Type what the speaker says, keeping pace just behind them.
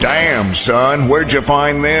Damn, son, where'd you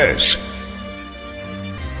find this?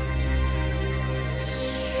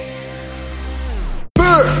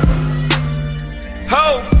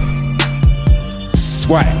 Ho!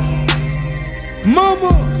 Swag.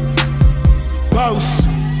 Mama. Boss.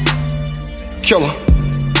 Killer.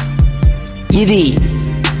 ED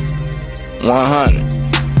 100.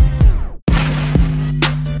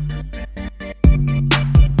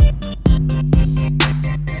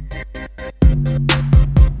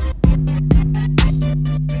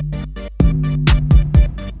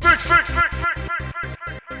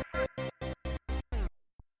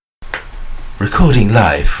 Recording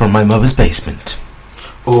live from my mother's basement.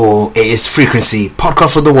 Oh, it is Frequency,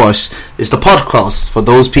 Podcast for the Wash. It's the podcast for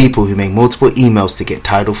those people who make multiple emails to get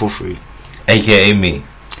title for free. AKA me.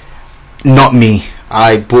 Not me.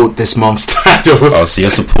 I bought this month's title. Oh, so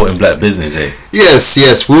you're supporting black business, eh?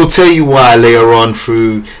 Yes. We'll tell you why later on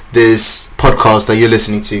through this podcast that you're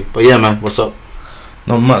listening to. But yeah, man, what's up?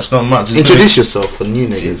 Not much. Just Introduce yourself for new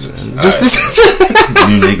niggas.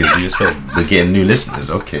 New niggas, you expect they're getting new listeners,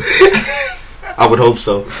 okay. I would hope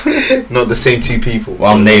so. Not the same two people.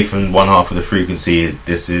 Well, I'm Nathan, one half of the Frequency.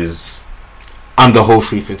 This is... I'm the whole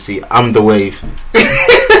Frequency. I'm the wave.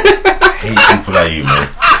 I hate people like you, man.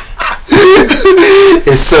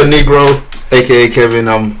 It's Sir Negro, aka Kevin.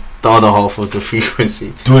 I'm the other half of the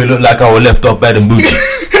Frequency. Do it look like I was left off bad and bougie?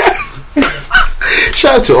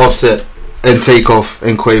 Shout out to Offset and Takeoff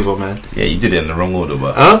and Quavo, man. Yeah, you did it in the wrong order,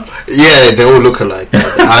 but... Huh? Yeah, they all look alike.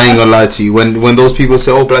 I ain't gonna lie to you. When those people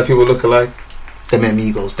say, oh, black people look alike, they're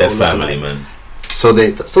amigos. They're family, man. So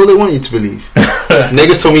they want you to believe.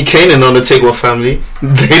 Niggas told me Kanan on the Takeoff family.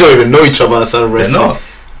 They don't even know each other outside of wrestling. They're not?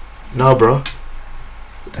 No, bro.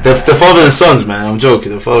 The father and sons, man. I'm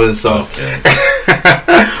joking. The father and sons. Okay.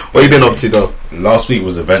 What you been up to, though? Last week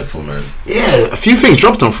was eventful, man. Yeah, a few things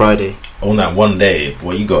dropped on Friday. On that one day,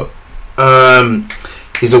 what you got?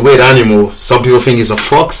 He's a weird animal. Some people think he's a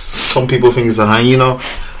fox. Some people think he's a hyena.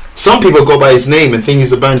 Some people go by his name and think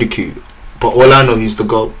he's a Bandicoot. But all I know, he's the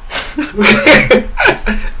GOAT.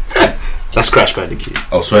 That's Crash Bandicoot.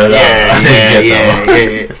 Oh, swear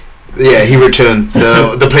that. Yeah, he returned.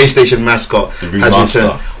 The PlayStation mascot the has remaster.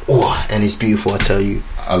 returned. Oh, and it's beautiful, I tell you.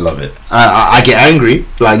 I love it. I get angry.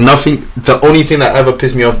 Like, nothing. The only thing that ever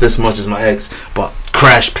pissed me off this much is my ex. But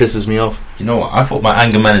Crash pisses me off. You know what? I thought my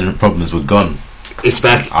anger management problems were gone. It's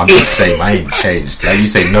back. I'm the same. I ain't changed. Like you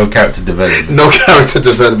say, no character development. No character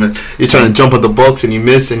development. You're trying to jump on the box and you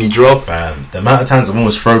miss and you drop. Fam, the amount of times I've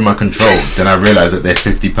almost thrown my control, then I realise that they're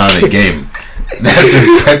 £50 a game.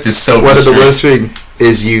 That is so One of the worst thing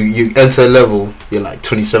is you enter a level, you're like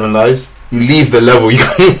 27 lives. You leave the level, you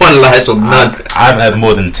got 1 life or none. I haven't had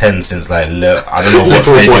more than 10 since like I don't know what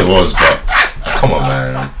stage it was, but come on,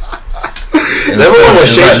 man. Level 1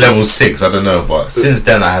 was like level 6, I don't know, but since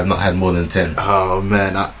then I have not had more than 10. Oh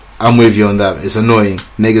man, I'm with you on that. It's annoying.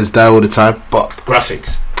 Niggas die all the time, but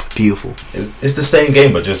graphics, beautiful. It's the same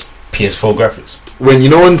game, but just PS4 graphics.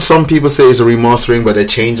 When some people say it's a remastering, but they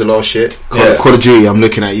change a lot of shit. Call of Duty, I'm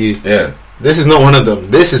looking at you. Yeah. This is not one of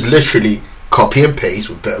them. This is literally copy and paste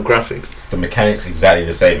with better graphics. The mechanics exactly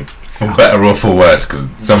the same, for better or for worse, because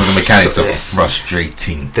some of the mechanics are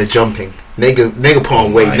frustrating. They're jumping. Nigga put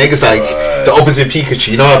on weight. Niggas like the opposite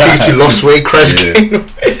Pikachu. You know how Pikachu lost weight, Crash gained?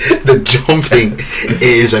 The jumping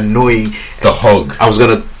is annoying. The hog. I was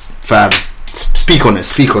gonna, fam, speak on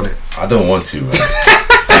it. I don't want to, man.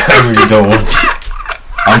 I really don't want to.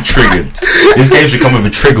 I'm triggered. This game should come with a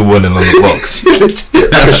trigger warning on the box.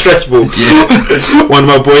 Like a stress ball. Yeah. One of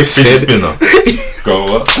my boys said. Spinner. Go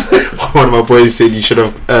what? One of my boys said you should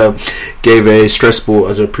have gave a stress ball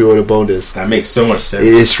as a pre-order bonus. That makes so much sense.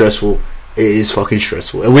 It is stressful. It is fucking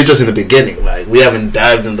stressful, and we're just in the beginning. Like we haven't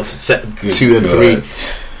dived in the set 2 and 3.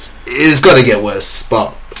 It's gonna get worse,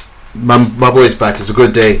 but my boy's back. It's a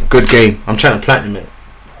good day, good game. I'm trying to platinum it.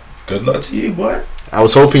 Good luck to you, boy. I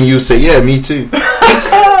was hoping you'd say, yeah, me too.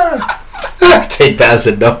 Take that as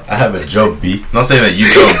a no. I have a job, B. Not saying that you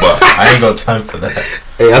don't, but I ain't got time for that.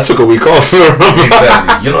 Hey, I took a week off.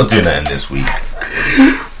 Exactly. You're not doing that in this week.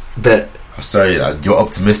 Bet. I'm sorry, you're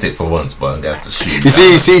optimistic for once, but I'm going to have to shoot. You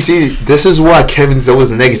see, this is why Kevin's always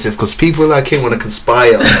negative, because people like him want to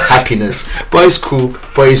conspire on happiness. But it's cool.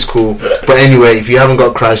 But anyway, if you haven't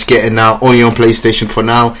got Crash, get it now. Only on PlayStation for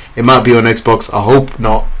now. It might be on Xbox. I hope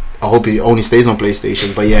not. I hope it only stays on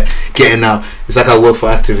PlayStation. But yeah, get it now. It's like I work for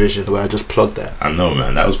Activision, where I just plugged that. I know,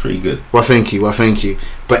 man. That was pretty good. Well, thank you.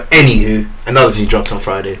 But anywho, another thing dropped on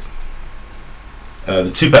Friday. The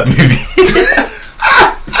 2-Bat movie.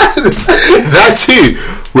 That too.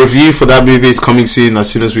 Review for that movie is coming soon.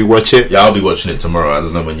 As soon as we watch it. Yeah, I'll be watching it tomorrow. I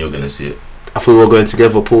don't know when you're gonna see it. I thought we were going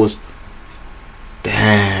together. Pause.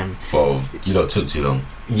 Damn. You lot took too long.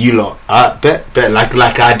 You lot, I bet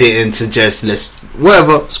like I didn't suggest. Let's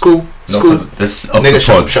whatever. It's cool. It's cool. This off Nigga,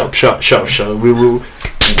 the pod. shut. We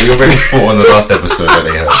already Fought on the last episode that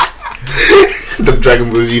they had. the Dragon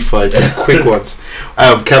Ball Z fights, the quick ones.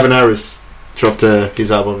 Calvin Harris dropped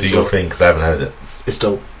his album. Do your thing, because I haven't heard it. It's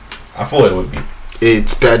dope. I thought it would be.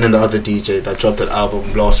 It's better than the other DJ that dropped an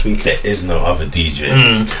album last week. There is no other DJ.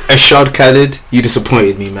 Ashad Khalid, you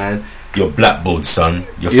disappointed me, man. You're blackballed, son.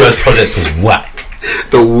 Your first project was whack.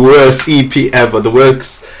 The worst EP ever. The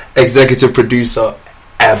worst executive producer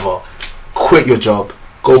ever. Quit your job.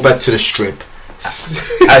 Go back to the strip.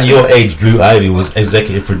 At your age, Blue Ivy was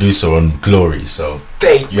executive producer on Glory, so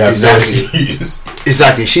you have no excuse.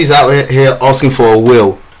 Exactly. She's out here asking for a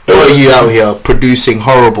will. Why are you out here producing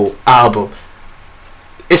horrible album?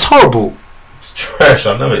 It's horrible. It's trash.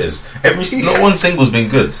 I know it is. Not one single's been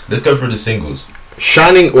good. Let's go through the singles.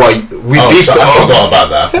 Shining. Well, we beefed it. I forgot about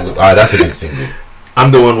that. Alright, that's a good single.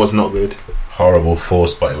 I'm the One was not good. Horrible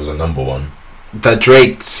Force, but it was a number one. That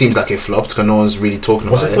Drake seems like it flopped because no one's really talking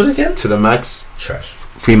about it. What's it called again? To the Max. Trash.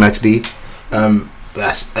 Free Max B.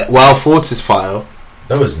 That's Wild Thoughts is fire.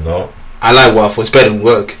 No, it's not. I like Wild Thoughts. It's better than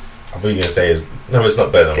Work. I thought you were gonna say no, it's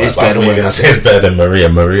not better than It's Work. better than Work. It's better than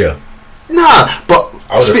Maria. Nah, but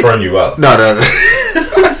I would have thrown you out. No.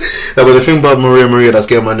 No, but the thing about Maria that's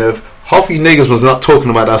getting my nerve. Half you niggas was not talking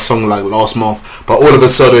about that song like last month, but all of a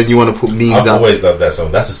sudden you want to put memes out. I've always loved that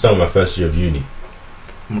song. That's the song my first year of uni.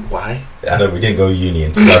 Why? I know we didn't go to uni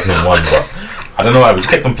in 2001, but I don't know why. We just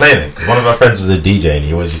kept on playing it because one of our friends was a DJ and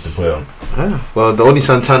he always used to put it on. Well, the only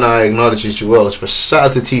Santana I acknowledge is Jewels, but shout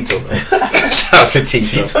out to Tito, man. Shout out to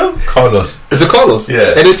Tito. Tito? Carlos. Is it Carlos?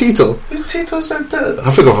 Yeah. And then Tito. Who's Tito Santana?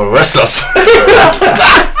 I'm thinking of a wrestler.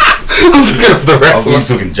 I'm thinking of the wrestler. I'm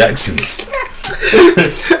talking Jacksons.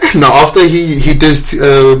 No, after he does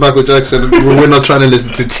Michael Jackson, we're not trying to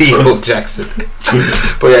listen to T.O. Jackson.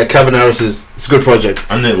 But yeah, Calvin Harris it's a good project.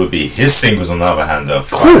 And it would be his singles on the other hand though.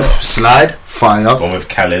 Slide, fire. One with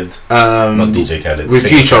Khaled, not DJ Khaled. With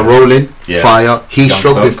Future Rolling, yeah. Fire. Heat Young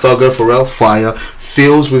Stroke Thug. with Thugger, Pharrell, fire.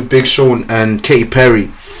 Feels with Big Sean and Katy Perry,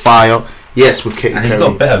 fire. Yes, with Katy and Perry. he's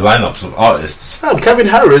got better lineups of artists. Calvin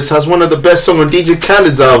Harris has one of the best songs on DJ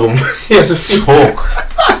Khaled's album. He has a Talk.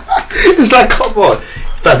 It's like, come on,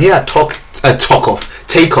 fam. He had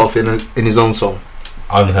Takeoff in his own song.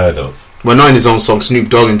 Unheard of. Well, not in his own song, Snoop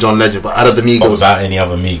Dogg and John Legend, but out of the Migos. But without any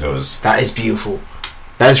other Migos. That is beautiful.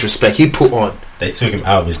 That is respect. He put on. They took him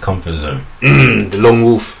out of his comfort zone. The Lone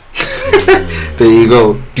Wolf. There you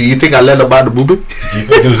go. Do you think I let about the booby? Do you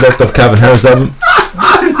think it was left off Calvin Harris' album?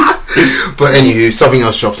 But anywho, something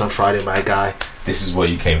else drops on Friday, my guy. This is what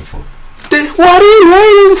you came for. What are you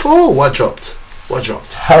waiting for? What dropped?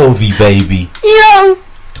 Helvy, baby. Young.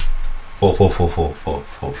 4. I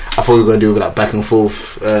thought we were going to do like back and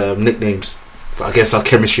forth nicknames. But I guess our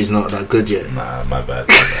chemistry's not that good yet. Nah, my bad.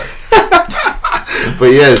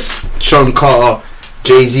 But yes, Sean Carter,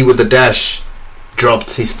 Jay-Z with the Dash,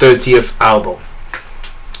 dropped his 30th album.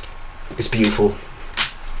 It's beautiful.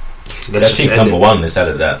 13th number one, let's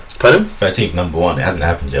add that. Pardon? 13th number one. It hasn't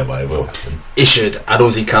happened yet, but it will happen. It should. I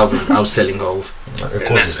don't see Calvin outselling Hove. Of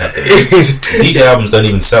course it's happening. DJ albums don't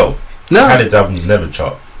even sell. No. Khaled's albums never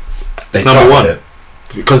chart. It's number one.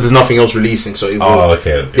 Because there's nothing else releasing, so it will. Oh,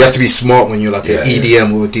 okay. You have to be smart when you're like an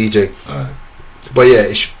EDM or a DJ. Right. But yeah,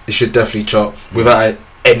 it should definitely chart without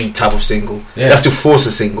any type of single. Yeah. You have to force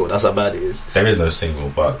a single. That's how bad it is. There is no single,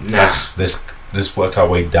 but Nah. let's work our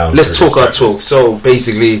way down. Let's talk our talk. So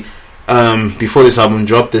basically, before this album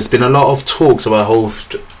dropped, there's been a lot of talks about Hove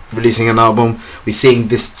releasing an album. We're seeing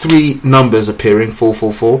this 3 numbers appearing,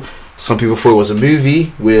 444. Some people thought it was a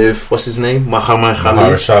movie with what's his name,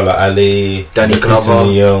 Mahershala Ali, Danny Lupita Glover,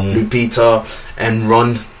 Nyong'o. Lupita, and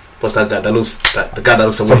Ron. What's that guy? The guy that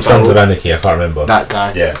looks like From Sons of Anarchy. I can't remember that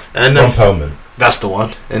guy. Yeah, and Ron Perlman. That's the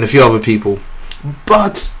one, and a few other people.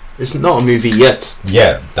 But it's not a movie yet.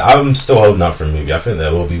 Yeah, the album's still holding out for a movie. I think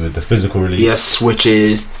there will be with the physical release. Yes, which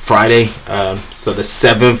is Friday. So the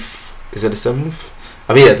 7th. Is it the 7th?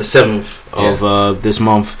 I mean, yeah, the 7th of this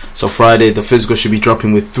month. So Friday, the physical should be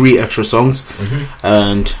dropping with 3 extra songs. Mm-hmm.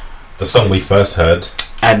 And the song we first heard,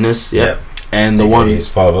 Adness, and the one his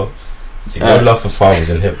father. See, no love for fathers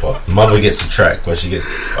in hip hop. Mother gets a track where she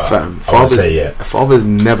gets. Fathers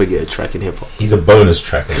never get a track in hip hop. He's a bonus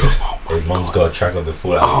track of this. His mom's got a track of the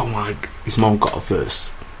full album. Oh my! His mom got a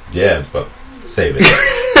verse. Yeah, but save it.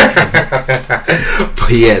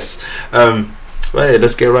 But yes. Right,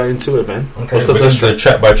 let's get right into it, man. Okay, what's the we're going first to do a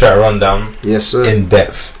track by track rundown. Yes, sir. In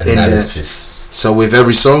depth analysis. So with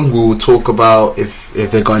every song, we will talk about if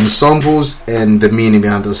they got any samples and the meaning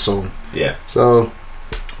behind the song. Yeah. So,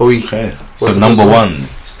 Okay. So number one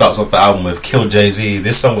starts off the album with Kill Jay-Z.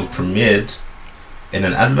 This song was premiered in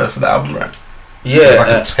an advert for the album, right? Yeah, like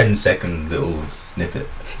a 10-second little snippet.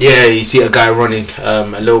 Yeah, you see a guy running,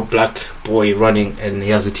 a little black boy running, and he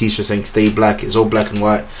has a t-shirt saying "Stay Black." It's all black and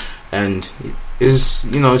white, and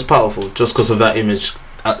it's powerful just because of that image.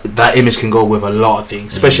 That image can go with a lot of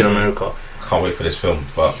things, especially in America. Can't wait for this film,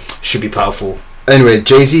 but should be powerful. Anyway,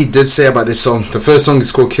 Jay-Z did say about this song, the first song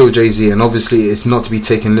is called Kill Jay-Z, and obviously it's not to be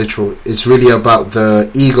taken literal. It's really about the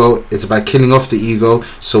ego. It's about killing off the ego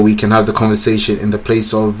so we can have the conversation in the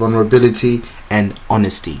place of vulnerability and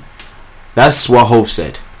honesty. That's what Hov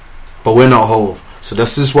said, but we're not Hov, so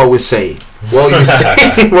this is what we're saying. What are you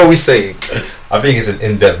saying? What are we saying? I think it's an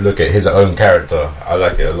in-depth look at his own character. I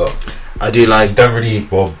like it a lot. I do like. You don't really,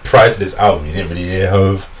 well, prior to this album, you didn't really hear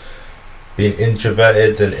Hov being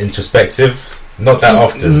introverted and introspective. Not that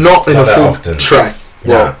often. Not in a full track.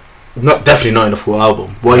 Well, yeah. Definitely not in a full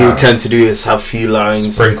album. What he would tend to do is have few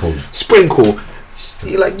lines. Sprinkle.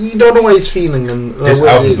 Like, you don't know what he's feeling. And this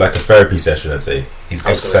album's like a therapy session, I'd say. He's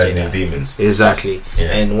exercising his demons. Exactly.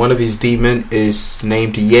 Yeah. And one of his demons is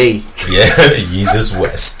named Ye. Yeah, Jesus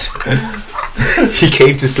West. He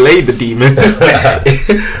came to slay the demon.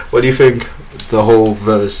 What do you think? The whole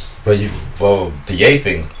verse. The Ye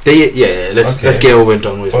thing. Let's get over and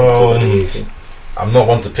done with it. I'm not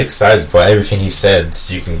one to pick sides, but everything he said,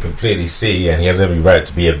 you can completely see, and he has every right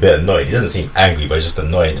to be a bit annoyed. He doesn't seem angry, but he's just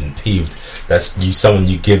annoyed and peeved. That's someone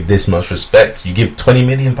you give this much respect. You give $20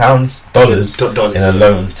 million in a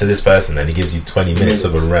loan to this person, and he gives you 20 minutes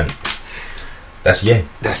of a rent. That's Ye.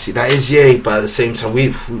 That is Ye, but at the same time,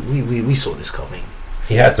 we saw this coming.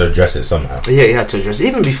 He had to address it somehow. Yeah, he had to address it.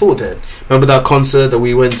 Even before then. Remember that concert that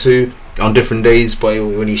we went to on different days, but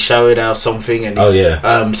when he shouted out something and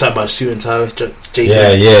something about suit and tie, Jason.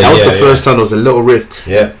 That was the first time there was a little rift.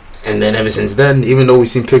 Yeah. And then ever since then, even though we've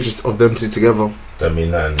seen pictures of them two together, don't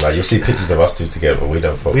mean nothing. Like, you'll see pictures of us two together. We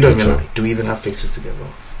don't do we even have pictures together?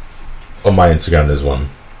 On my Instagram there's one.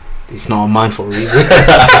 It's not on mine for a reason.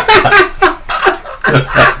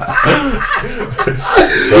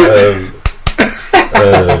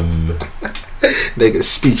 Nigga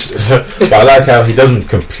speechless. But I like how he doesn't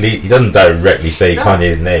directly say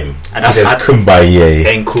Kanye's name. And he says Kumbaya.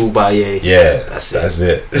 And Kumbaya. Yeah, that's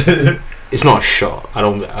it. It's not a shot.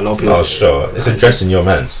 It's not a shot. It's addressing your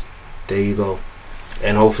man. There you go.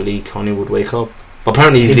 And hopefully Kanye would wake up. But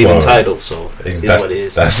apparently he's leaving title, so it's what it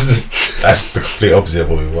is. That's the complete opposite of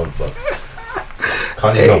what we want. But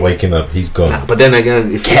Kanye's not waking up. He's gone. Nah, but then again,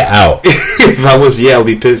 get out. If I was, I'll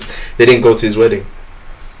be pissed. They didn't go to his wedding.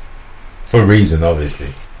 For a reason,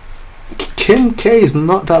 obviously. Kim K is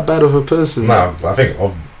not that bad of a person. No, I think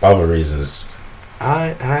of other reasons.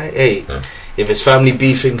 If it's family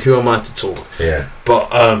beefing, who am I to talk? Yeah. But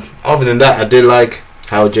other than that, I did like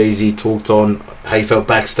how Jay-Z talked on how he felt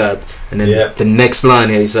backstabbed, and then the next line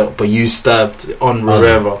here, he said, "But you stabbed on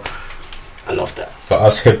wherever." I love that. For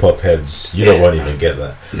us hip hop heads, you won't even get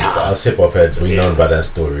that. Nah. For us hip hop heads, we know about that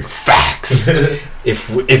story. Facts.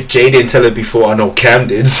 If Jay didn't tell it before, I know Cam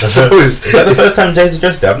did. So is that the first time Jay's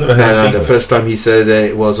addressed it? I've never heard it. The first time he said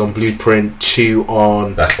it was on Blueprint 2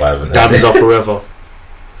 on. That's why I haven't heard Diamonds Are Forever.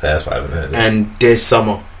 That's why I haven't heard it. And This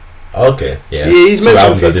Summer. Okay, yeah. He's mentioned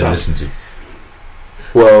albums I didn't listen to.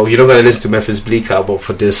 Well, you're not going to listen to Memphis Bleak album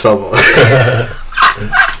for This Summer.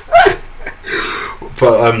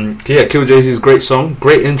 But Kill Jay-Z's great song,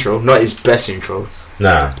 great intro. Not his best intro.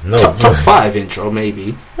 Nah, no. Top 5 intro,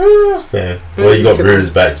 maybe. Yeah. Well, you got Rear's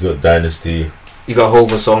Back, you got Dynasty. You got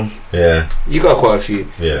Hover song. Yeah. You got quite a few.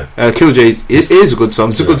 Yeah. Kill Jay's is a good song.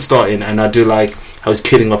 It's a good starting, and I do like how he's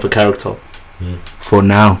killing off a character. For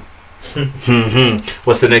now.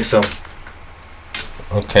 What's the next song?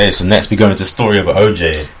 Okay, so next we go into the story of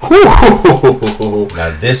OJ. Now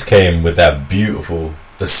this came with that beautiful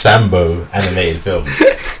The Sambo animated film.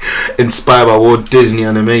 Inspired by Walt Disney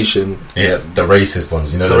animation. Yeah, the racist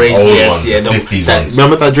ones, the old ones, the 50s ones.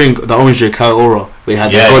 Remember that drink, the orange drink, Kaora? We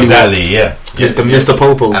had Mr.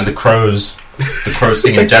 Popos. And the crows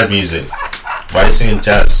singing jazz music. Why are they singing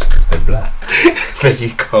jazz? Because they're black. There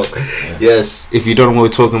you go. Yeah. Yes, if you don't know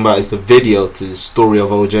what we're talking about, it's the video to the story of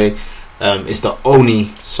OJ. It's the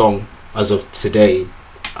only song as of today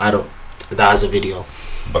that has a video.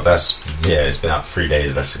 But it's been out 3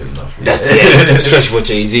 days. That's good enough. That's especially for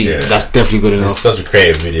Jay-Z. Yeah. That's definitely good enough. It's such a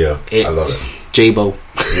creative video. I love it. J-Bo.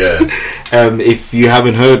 Yeah. If you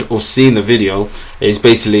haven't heard or seen the video, it's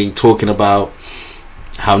basically talking about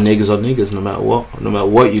how niggas are niggas no matter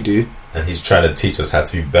what you do. And he's trying to teach us how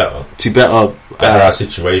to be better. better our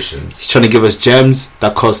situations. He's trying to give us gems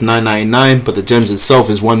that cost $9.99, but the gems itself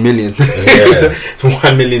is 1 million. Yeah.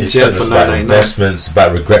 1 million gems for $9.99. Investments,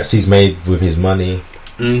 about regrets he's made with his money.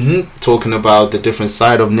 Talking about the different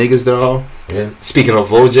side of niggas there are. Yeah. Speaking of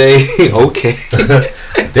OJ, okay.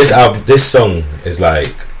 This song is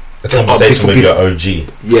like a conversation with your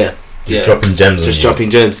OG. Yeah. Just dropping gems. Just dropping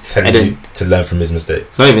gems. Telling you to learn from his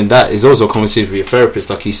mistakes. Not even that. It's also a conversation with your therapist,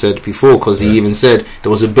 like you said before, because he even said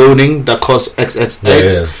there was a building that cost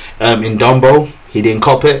XXX in Dumbo. He didn't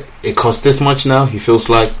cop it. It costs this much now. He feels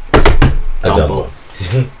like Dumbo.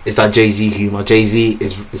 It's that Jay-Z humor. Jay-Z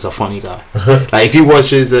is a funny guy. Like if you watch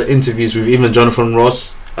his interviews with even Jonathan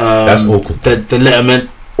Ross, that's awkward. The Letterman,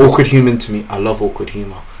 awkward humor to me. I love awkward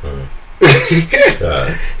humor.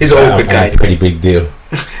 He's an awkward guy. Pretty big deal.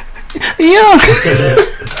 Yeah.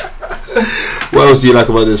 What else do you like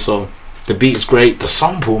about this song? The beat is great. The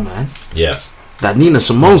sample, man. Yeah. That Nina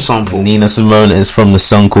Simone sample. Nina Simone is from the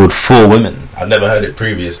song called For Women. I've never heard it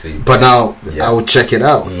previously. But now I will check it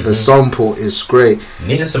out. The sample is great.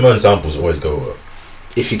 Nina Simone samples always go well.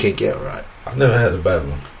 If you can get it right. I've never heard a bad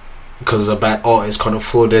one. Because a bad artist can't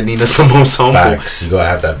afford a Nina Simone sample. Facts. You gotta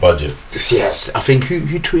have that budget. Yes. I think who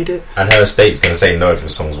tweeted it? And her estate's gonna say no if the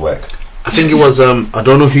song's whack. I think it was I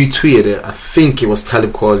don't know who tweeted it. I think it was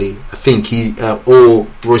Talib Kweli. I think he or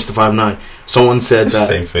Royce the 5'9". Someone said that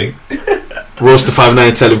same thing. Royce the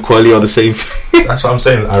 5'9", Talib Kweli are the same thing. That's what I'm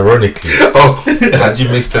saying. Ironically. Oh, how'd you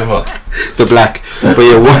mix them up? The black, but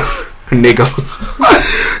yeah, one nigga.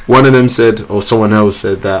 One of them said, or someone else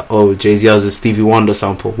said that Jay-Z has a Stevie Wonder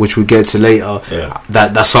sample, which we'll get to later. Yeah.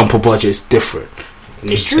 That sample budget is different.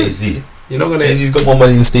 It's true. Jay-Z. You're not gonna. Jay-Z's got more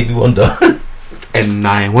money than Stevie Wonder. And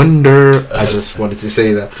I wonder. I just wanted to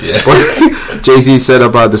say that. Yeah. But Jay-Z said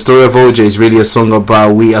about the story of OJ is really a song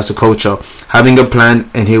about we as a culture having a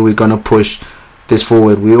plan, and here we're gonna push this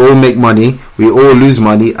forward. We all make money, we all lose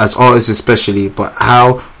money as artists especially, but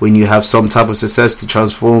how when you have some type of success to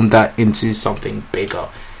transform that into something bigger?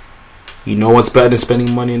 You know what's better than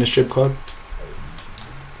spending money in a strip club?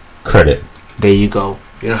 Credit. There you go.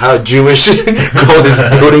 You know how Jewish call these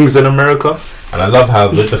buildings in America? And I love how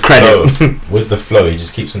with the flow, he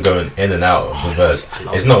just keeps on going in and out of the verse.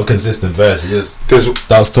 It's not a consistent verse. He just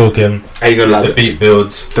starts talking. The beat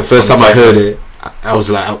builds. The first time I heard it, I was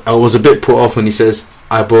like, I was a bit put off when he says,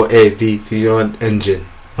 "I bought a V1 engine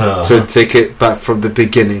to take it back from the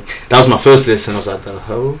beginning." That was my first listen. I was like, "The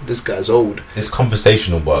hell, this guy's old." It's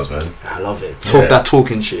conversational bars, man. I love it. That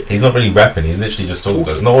talking shit. He's not really rapping. He's literally just talking.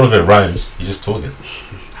 Not all of it rhymes. He's just talking.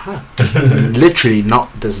 Literally not.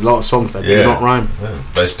 There's a lot of songs that do not rhyme,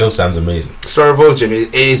 but it still sounds amazing. Story of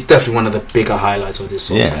OJ is definitely one of the bigger highlights of this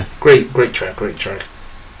song. Yeah, great track.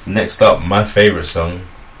 Next up, my favorite song,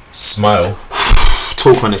 Smile.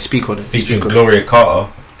 Talk on it, speak on it. Featuring Gloria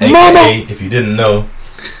Carter, aka, if you didn't know,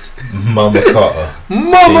 Mama Carter,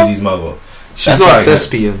 Jay-Z's mother. She's not a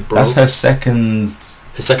thespian, bro. That's her second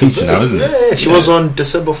feature now, isn't it? Yeah, she was on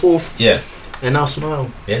December 4th. Yeah, and now Smile.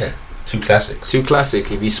 Yeah. Two classics.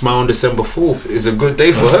 If you smile on December 4th, it's a good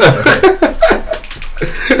day for her.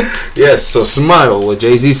 Yes, so Smile. What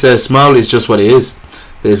Jay-Z says, smile is just what it is.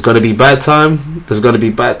 There's going to be bad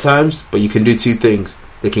times, but you can do two things.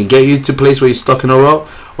 They can get you to a place where you're stuck in a rut,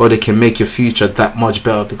 or they can make your future that much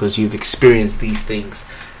better because you've experienced these things.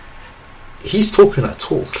 He's talking that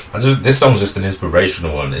talk. This song's just an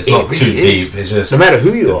inspirational one. It's not really too deep. It's just no matter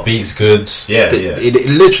who you are. The beat's good. Yeah, It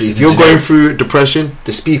literally, if you're going through depression,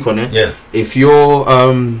 they speak on it. Yeah. If you're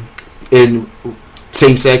in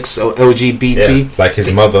same sex or LGBT, like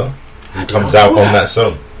his mother, comes out on that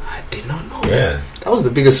song. I did not know. Yeah. That was the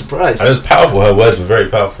biggest surprise. And it was powerful. Her words were very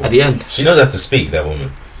powerful. At the end, she knows how to speak. That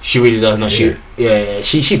woman. She really does. No,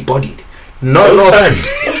 she bodied. No times.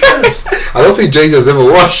 I don't think Jay-Z has ever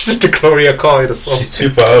watched the Gloria Carter in the song. She's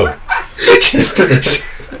 2-0. She's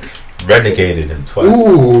renegaded him twice.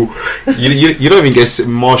 Ooh, you don't even get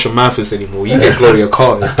Marsha Mathers anymore. You get Gloria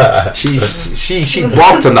Carter. She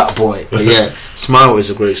walked on that boy. But yeah, Smile is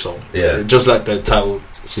a great song. Yeah, just like the title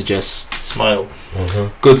suggests, Smile.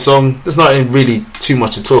 Good song. There's not really too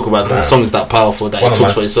much to talk about. The song is that powerful that it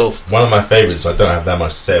talks for itself. One of my favorites, so I don't have that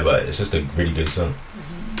much to say about it. It's just a really good song.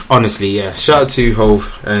 Honestly, yeah. Shout out to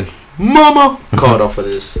Hove and Mama Carter for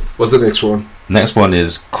this. What's the next one? Next one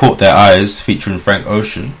is Caught Their Eyes featuring Frank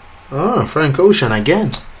Ocean. Frank Ocean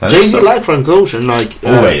again. Jay-Z like Frank Ocean, like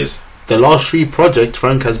always. The last 3 projects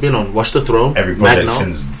Frank has been on. Watch the Throne. Every project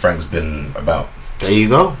since Frank's been about. There you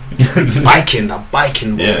go.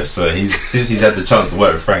 biking boy. Yeah, so since he's had the chance to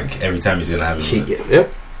work with Frank, every time he's gonna have it.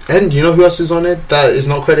 Yep. And you know who else is on it that is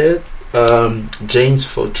not credited? James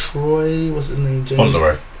for Troy. What's his name? James.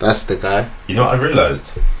 Fauntleroy. That's the guy. You know what I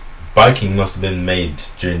realised? biking must have been made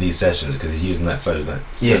during these sessions because he's using that flow. It's like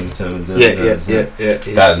Yeah.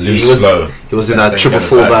 That loose flow. He was in That that same triple kind of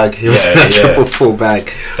four bag. bag. He was in that triple four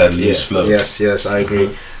bag. That loose flow. Yes, I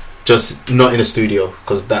agree. Just not in the studio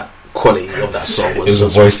because that quality of that song was. It was a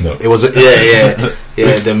voice note. It was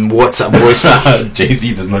them WhatsApp voice note.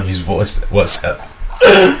 Jay-Z does not use WhatsApp.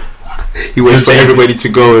 He waits for everybody to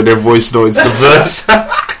go and their voice notes the verse.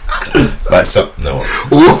 Like so, no.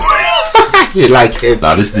 You like him?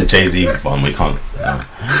 Nah, this is the Jay-Z one. We can't.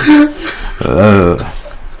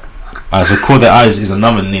 So "Call Their Eyes" is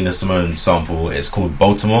another Nina Simone sample. It's called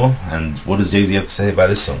Baltimore. And what does Jay-Z have to say about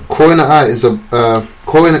this song? "Calling the Eye" is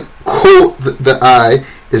 "Call the Eye"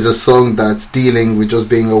 is a song that's dealing with just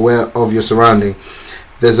being aware of your surrounding.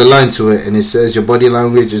 There's a line to it, and it says, "Your body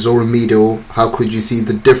language is all remedial. How could you see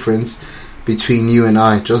the difference between you and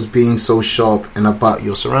I? Just being so sharp and about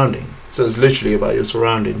your surrounding." So it's literally about your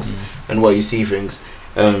surroundings and what you see things.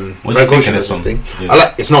 What do you think of this song?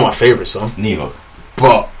 Yeah. It's not my favorite song, Neither.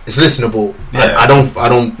 but it's listenable. Yeah. I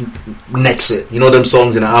don't next it. You know them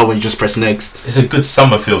songs in an album you just press next. It's a good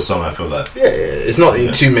summer feel song. I feel like. Yeah, it's not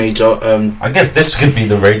too major. I guess this could be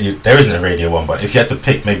the radio. There isn't a radio one, but if you had to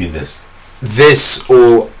pick, maybe this. This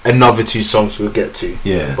or another two songs we'll get to.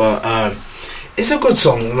 Yeah, but it's a good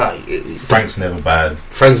song. Like Frank's never bad.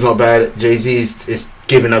 Frank's not bad. Jay-Z is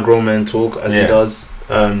giving a grown man talk as he does.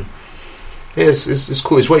 It's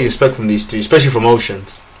cool. It's what you expect from these two, especially from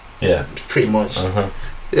Oceans. Yeah, pretty much.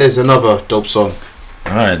 It's another dope song.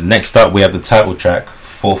 Alright, next up we have the title track,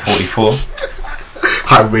 444.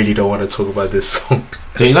 I really don't want to talk about this song.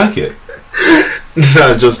 Do you like it?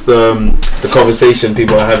 No, just the conversation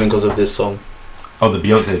people are having because of this song. Oh, the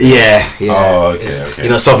Beyonce. Yeah. Oh, okay. You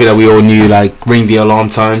know, something that we all knew, like Ring the Alarm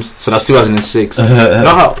Times. So that's 2006. Not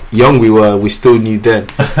how young we were, we still knew then.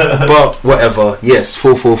 But whatever. Yes,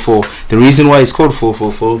 444. The reason why it's called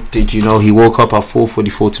 444, did you know he woke up at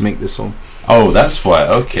 4:44 to make this song? Oh, that's why.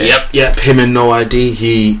 Okay. Yep. Him and No ID.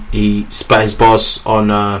 He spat his boss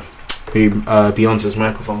on Beyonce's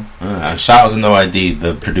microphone. And shout out to No ID,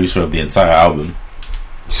 the producer of the entire album.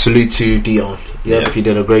 Salute to Dion. Yep, he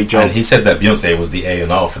did a great job. And he said that Beyonce was the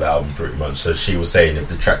A&R for the album pretty much. So she was saying if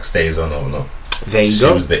the track stays on or not. There you she go.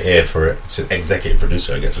 She was the ear for it. She's an executive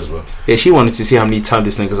producer, I guess, as well. Yeah, she wanted to see how many times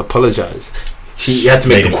this nigga's apologized. She had to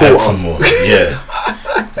make the call some more. Yeah.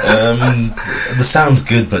 The sound's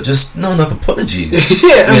good, but just not enough apologies.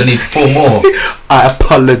 Yeah, we need 4 more. I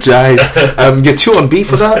apologize. You're too on B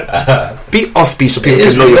for that. Be off B so people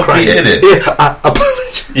can know you're crying. Yeah, I apologize.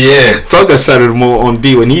 Yeah, Thugger sounded more on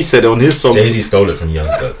B when he said it on his song. Jay-Z stole it from Young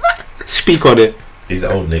Thug. Speak on it. These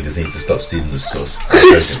old niggas need to stop stealing the sauce.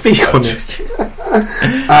 Speak on it.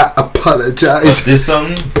 I apologize. But this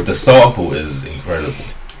song, the sample is incredible.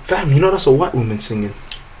 Fam, you know that's a white woman singing.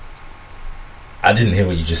 I didn't hear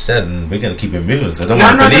what you just said, and we're gonna keep it moving. So I don't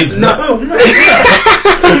want to believe it. No.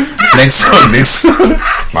 Next song.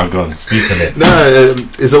 My God, speak on it. No,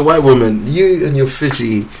 it's a white woman. You and your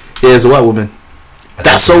fidgety. Yeah, it's a white woman.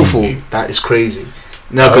 That's soulful. That is crazy.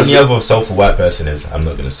 No, because the other soulful white person is. I'm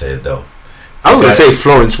not gonna say it though. I was gonna say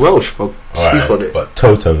Florence Welch, but speak on it. But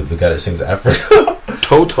Toto, the guy that sings Africa.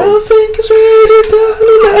 Toto. I think it's really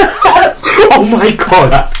done. Oh my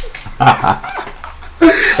God.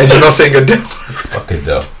 And you're not saying Adele. Fuck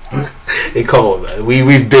Adele. Hey, come on, man.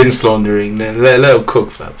 We've been slandering. Let her cook,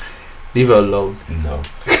 fam. Leave her alone. No.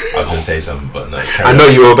 I was gonna say something, but no. I know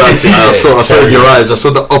you were about to. I saw in your eyes. I saw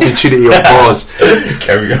the opportunity of bars.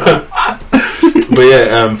 Carry on. But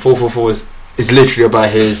yeah, 444 is literally about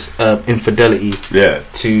his infidelity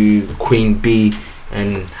to Queen B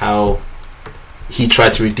and how he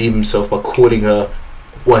tried to redeem himself by calling her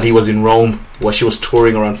while he was in Rome, while she was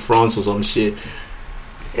touring around France or some shit.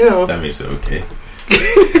 You know, that makes it okay.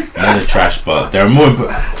 Not a trash, but there are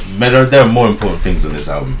more important things on this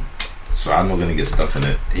album, so I'm not gonna get stuck on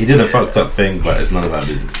it. He did a fucked up thing, but it's none of our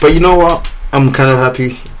business. But you know what? I'm kind of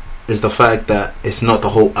happy is the fact that it's not the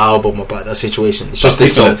whole album about that situation. It's just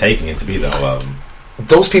this song. Are taking it to be the whole album.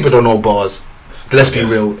 Those people don't know bars. Let's be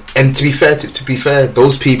real. And to be fair,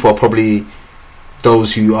 those people are probably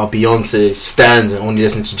those who are Beyonce stans and only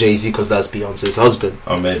listen to Jay-Z because that's Beyonce's husband.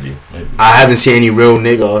 Oh, maybe. I haven't seen any real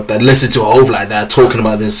nigga that listen to Hove like that talking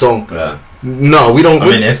about this song. Yeah. No, we don't. I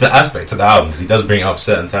mean, it's the aspect of the album because he does bring it up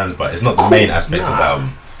certain times, but it's not the main aspect of the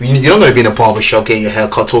album. You're not going to be in a barbershop getting your hair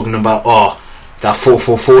cut talking about that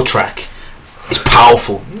 444 track. It's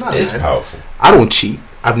powerful. It is powerful. I don't cheat.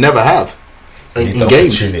 I've never have. You need the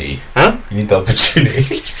games. Opportunity. Huh? You need the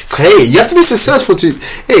opportunity. Hey, you have to be successful to.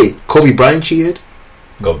 Hey, Kobe Bryant cheated.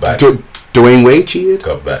 Got back. Dwayne Wade cheated.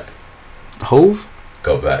 Got back. Hove.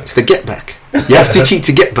 Got back. It's the get back. You have to cheat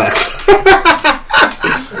to get back.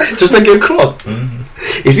 Just like get clocked.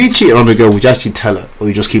 If you cheated on a girl, would you actually tell her, or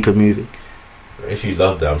you just keep it moving? If you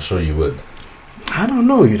loved her, I'm sure you would. I don't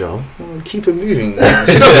know, you know. Keep it moving. She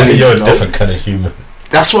doesn't need You're to a know. different kind of human.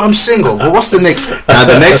 That's why I'm single. But what's the next?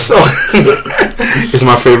 The next song is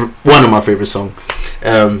my favorite. One of my favorite songs.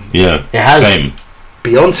 Yeah, it has same.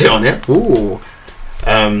 Beyonce on it. Ooh.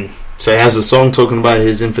 So he has a song talking about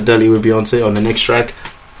his infidelity with Beyonce. On the next track,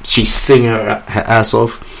 she's singing her ass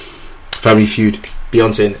off. Family Feud.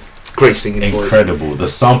 Beyonce in it. Great singing voice. Incredible. The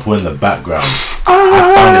sample in the background.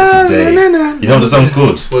 I found it today. You know what the song's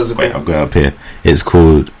called? What is it Wait, called? I'll go up here. It's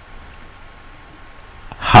called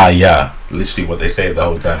Haya. Literally what they say the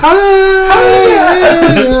whole time.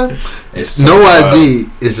 It's so No wild. ID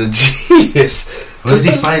is a genius. Where does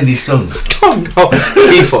he find these songs? Don't know.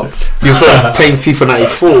 FIFA. He was playing FIFA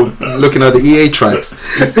 94, looking at the EA tracks.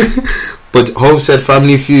 But Hov said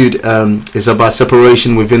Family Feud is about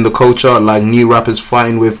separation within the culture, like new rappers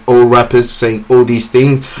fighting with old rappers saying all these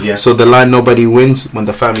things. Yeah. So the line nobody wins when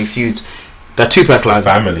the family feuds. That Tupac line.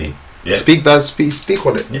 Family. Yeah. Speak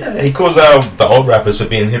on it. Yeah, he calls out the old rappers for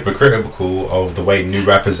being hypocritical of the way new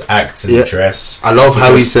rappers act and dress. I love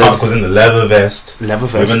how he said Punk was in the leather vest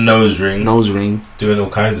with a nose ring, doing all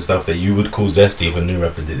kinds of stuff that you would call zesty if a new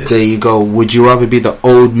rapper did it. There you go. Would you rather be the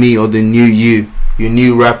old me or the new you? You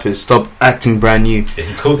new rappers, stop acting brand new. Yeah,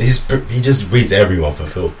 he just reads everyone for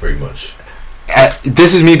filth, pretty much.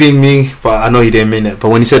 This is me being me, but I know he didn't mean it. But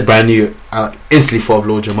when he said brand new, I instantly thought of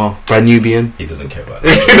Lord Jamal. Brand new being. He doesn't care about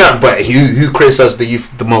that. But who criticizes the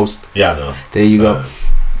youth the most? Yeah, I know. There you go.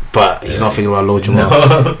 But he's not thinking about Lord Jamal.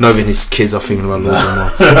 No. Not even his kids are thinking about Lord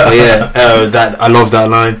Jamal. But yeah, that I love that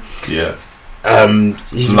line. Yeah.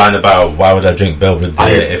 He's a line about why would I drink Belvedere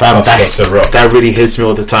if Puff got Ciroc. That really hits me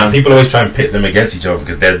all the time. And people always try and pit them against each other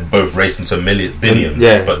because they're both racing to a billion.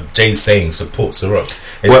 Yeah. But Jay's saying support Ciroc.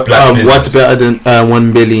 What's better than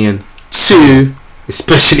 1 billion? 2,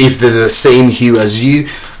 especially if they're the same hue as you.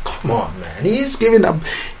 Come on, man. He's giving up.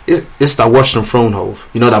 It's that Watch the Throne Hove.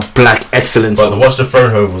 You know, that black excellence. But the Watch the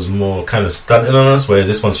Throne Hove was more kind of stunting on us, whereas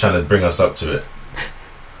this one's trying to bring us up to it.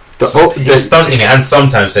 They're stunting it and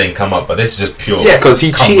sometimes saying come up, but this is just pure. Yeah, because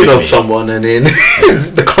he cheated on someone and then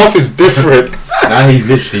the cloth is different. Now he's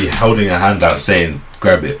literally holding a hand out saying,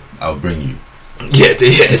 grab it, I'll bring you. Yeah,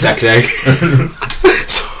 exactly.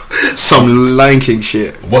 Some Lion King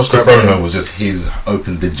shit. Watch the Throne Home was just he's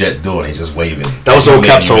opened the jet door and he's just waving. That was all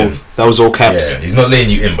caps. That was all caps. Yeah, he's not letting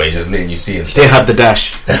you in, but he's just letting you see inside. They have the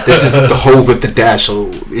dash. This is the Hove with the dash,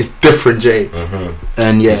 so it's different, Jay.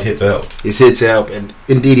 And yeah, he's here to help. He's here to help, and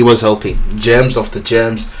indeed he was helping. Gems off the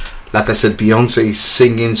gems. Like I said, Beyonce is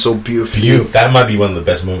singing so beautifully. That might be one of the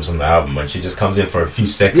best moments on the album when she just comes in for a few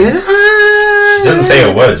seconds. Yeah. She doesn't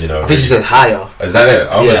say a word, you know. I think she said higher. Is that it?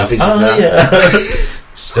 Yeah, I think she said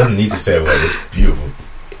She doesn't need to say a word. It's beautiful.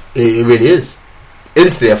 It really is.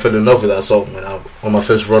 Instantly, I fell in love with that song when on my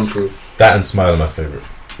first run through. That and Smile are my favorite.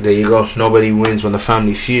 There you go. Nobody wins when the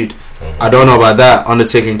family feud. I don't know about that.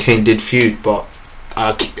 Undertaker and Kane did feud, but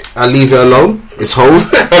I'll leave it alone. It's Hove.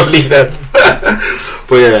 I'll leave that.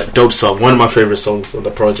 But yeah, dope song. One of my favorite songs on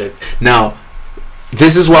the project. Now,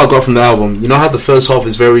 this is what I got from the album. You know how the first half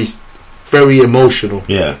is very, very emotional.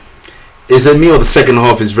 Yeah. Is it me or the second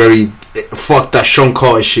half is very fuck that Sean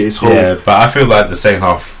Carter shit? Is Hove. Yeah, but I feel like the second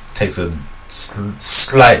half takes a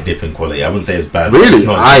slight dip in quality. I wouldn't say it's bad. Really, it's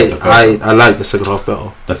not as good as the first half. I like the second half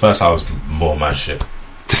better. The first half was more my shit.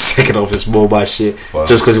 The second half is more my shit, Well,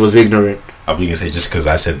 just because it was ignorant. I was gonna say just because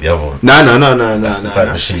I said the other one. No. That's the type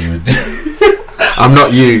of shit you would do. I'm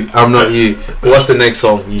not you. What's the next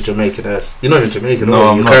song? You Jamaican ass. You're not even Jamaican. No, are you?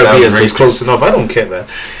 I'm You're not. Caribbean, That so was it's close enough. I don't care, man.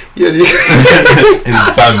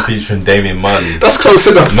 It's Bam featuring Damian Marley. That's close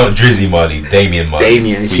enough. Not Drizzy Marley, Damian Marley.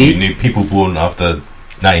 Damian, you see? New people born after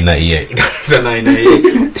 1998. The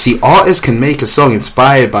 998. See, artists can make a song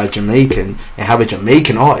inspired by Jamaican and have a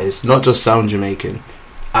Jamaican artist, not just sound Jamaican.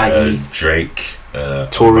 I.e. Drake,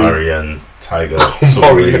 Tory. Omarion, Tiger,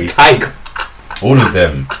 Mario Tory, Tiger. all of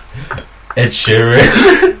them. Ed Sheeran.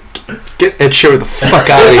 Get Ed Sheeran the fuck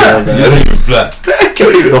out of here, man. Black.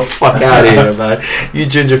 Get him the fuck out of here, man. You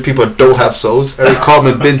ginger people don't have souls. Eric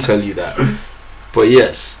Carmen been tell you that. But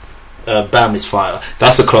yes, Bam is fire.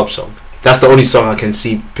 That's a club song. That's the only song I can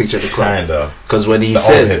see picture the club. Kinda. Because when he The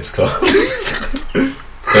says old heads club.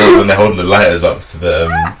 When they're holding the lighters up to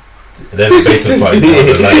the they're in the basement party,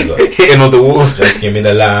 holding the lighters up. hitting on the walls. Just give me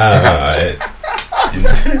the light.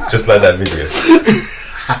 Just like that video.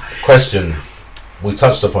 Question. We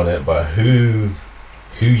touched upon it, but who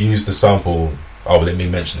used the sample? Oh, let me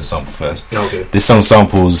mention the sample first. Okay. This song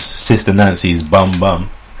samples Sister Nancy's Bum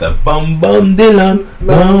Bum. The Bum Bum Dylan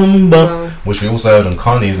Bum Bum, which we also heard on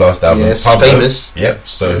Kanye's last album. Yes, Pablo. famous. Yep.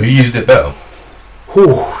 So who used it better?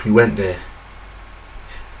 Whew, he went there.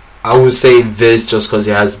 I would say this just because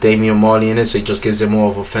it has Damian Marley in it, so it just gives it more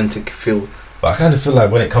of authentic feel. But I kind of feel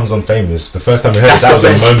like when it comes on Famous, the first time we heard That's it, that the was a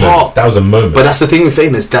best moment. part. That was a moment. But that's the thing with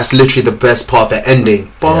Famous. That's literally the best part. The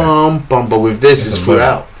ending, bum bum. But with this, it's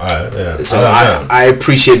throughout. Alright, yeah. So I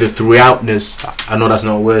appreciate the throughoutness. I know that's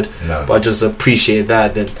not a word, No. but I just appreciate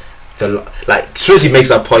that. Then like Swizzy makes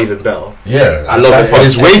that part even better. Yeah, I love it. And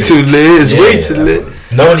it's way too lit. It's way too lit.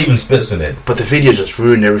 No one even spits in it. But the video just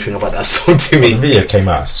ruined everything about that song to me. The video came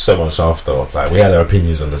out so much after. Like we had our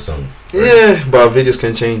opinions on the song. Yeah, but our videos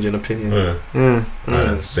can change in opinion.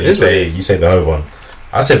 So you say the Hove one.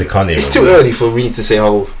 I say the Kanye. It's too early for me to say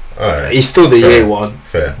Hove. Alright. He's still the Fair. Ye one.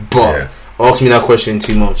 Fair. But ask me that question in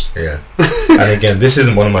 2 months. Yeah. And again, this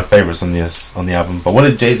isn't one of my favorites on the album. But what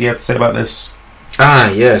did Jay-Z have to say about this?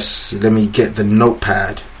 Yes. Let me get the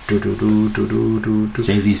notepad.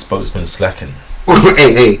 Jay-Z spokesman slacking.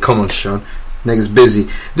 Hey, come on, Sean. Nigga's busy.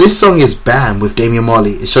 This song is Bam with Damian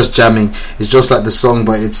Marley. It's just jamming. It's just like the song,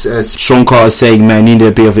 but it's Sean Carter saying, man, you need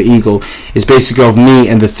a bit of an ego. It's basically of me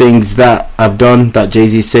and the things that I've done that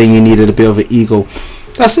Jay-Z's saying you needed a bit of an ego.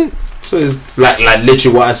 That's it. So it's like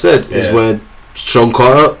literally what I said is where Sean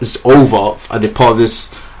Carter is over at the part of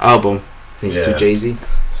this album. And he's to Jay-Z.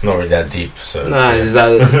 It's not really that deep. So Nah, it's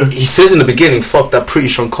that, he says in the beginning, fuck that pretty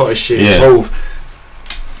Sean Carter shit. It's Hove.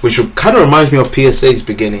 Which kind of reminds me of PSA's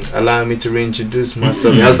beginning. Allow me to reintroduce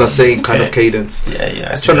myself. It has that same kind of cadence. Yeah.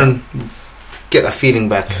 I'm trying to get that feeling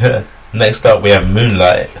back. Next up, we have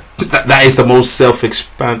Moonlight. That is the most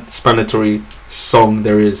self-explanatory song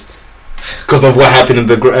there is. Because of what happened in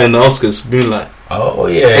the Oscars, Moonlight. Oh,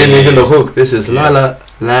 yeah. And even the hook. This is La La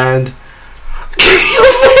Land.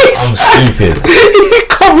 I'm stupid.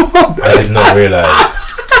 Come on. I did not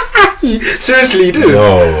realise. Seriously, you do?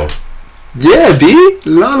 No. Yeah, B.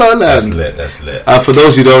 La La Land. That's lit. For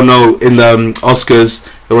those who don't know, in the Oscars,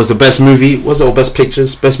 it was the best movie. Was it or best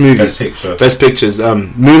pictures? Best movies. Best pictures.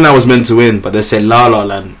 Moonlight was meant to win, but they said La La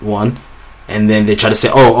Land won, and then they tried to say,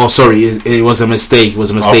 "Oh, sorry, it was a mistake. It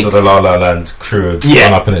was a mistake." After the La La Land crew had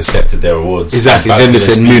gone up and accepted their awards, exactly. Then they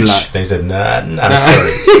said Moonlight. They said, "Nah,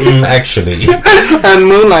 sorry, actually." And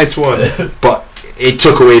Moonlight won, but it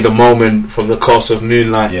took away the moment from the cost of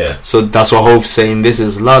Moonlight. Yeah. So that's what Hope's saying. This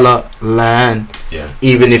is La La Land. Yeah.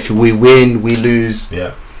 Even if we win, we lose.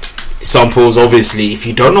 Yeah. Samples, obviously. If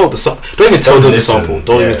you don't know the song, don't even tell them the sample.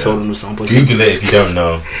 Don't even tell them the sample. Google it if you don't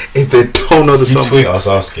know. If they don't know the sample, tweet us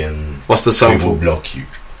asking, "What's the sample?" We will block you.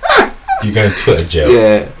 You go in Twitter jail.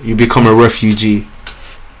 Yeah, you become a refugee.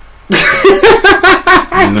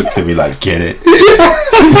 You look to me like, get it?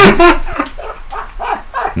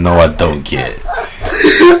 No, I don't get it.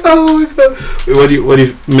 Oh my god! What do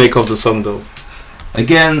you make of the song though?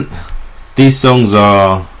 Again, these songs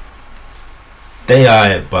are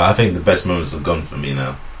but I think the best moments are gone for me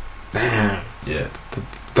now. Damn. Yeah.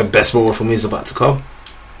 The best moment for me is about to come.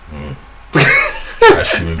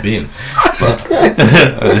 Trash human being. But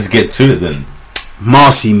let's get to it then.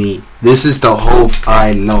 Marcy Me. This is the Hove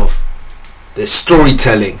I love. The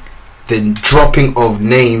storytelling, the dropping of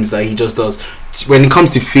names that he just does. When it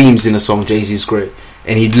comes to themes in a song, Jay-Z is great.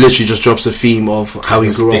 And he literally just drops a theme of how he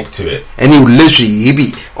grew stick up. to it. And he'd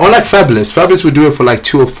be unlike Fabulous. Fabulous would do it for like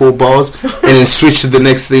 2 or 4 bars and then switch to the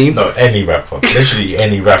next theme. No, any rapper. Literally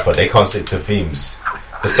any rapper, they can't stick to themes.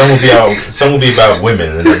 The song will be about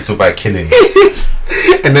women and then talk about killing.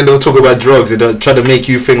 And then they'll talk about drugs and they'll try to make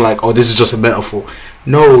you think like, oh, this is just a metaphor.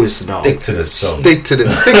 No, it's not. Stick to the song. Stick to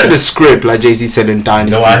the script, like Jay-Z said in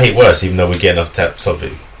Dynasty. You know what I hate worse, even though we're getting off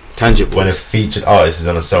topic? Tangible. When a featured artist is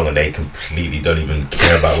on a song and they completely don't even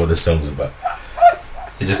care about what the song's about.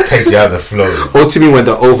 It just takes you out of the flow. Or to me, when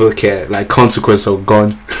the overcare, like Consequence are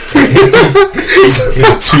gone. He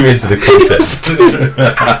was too into the concept.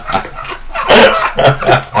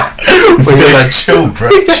 But you're like, chill, bro,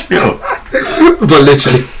 chill. But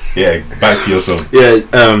literally. Yeah, back to your song. Yeah,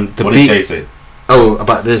 what did Jay say? Oh,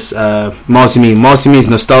 about this, Marcy Me. Marcy Me is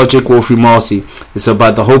nostalgic, walk through Marcy. It's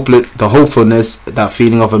about the hopefulness, that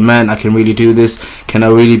feeling of a man, I can really do this. Can I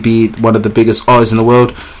really be one of the biggest artists in the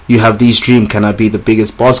world? You have these dreams. Can I be the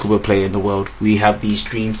biggest basketball player in the world? We have these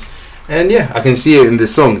dreams. And yeah, I can see it in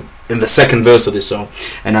this song, in the second verse of this song.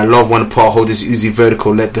 And I love when Paul hold this Uzi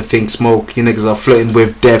vertical, let the thing smoke. You niggas are flirting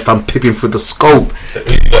with death, I'm peeping through the scope. The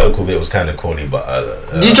Uzi vertical bit was kind of corny, but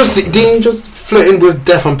didn't you just flirting with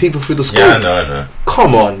death and peeping through the scope? Yeah, I know.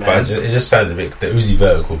 Come on, man. But it just sounded a bit, the Uzi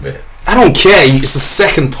vertical bit. I don't care. It's the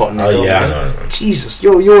second part now. Oh yeah, I know. Jesus,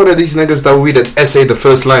 you're one of these niggas that will read an essay, the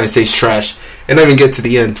first line, it says trash. and not even get to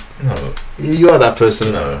the end. No. You are that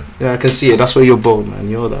person. No. Yeah, I can see it. That's why you're bold, man.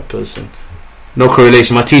 You're that person. No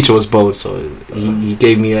correlation. My teacher was bold, so he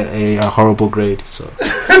gave me a horrible grade. So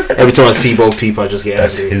every time I see bold people, I just get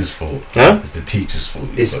That's angry. his fault. Huh? It's the teacher's fault.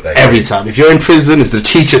 It's every time. If you're in prison, it's the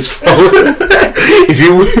teacher's fault.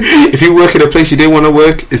 if you work in a place you didn't want to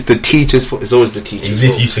work, it's the teacher's fault. It's always the teacher's fault.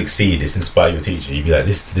 Even if you succeed, it's inspired your teacher. You'd be like,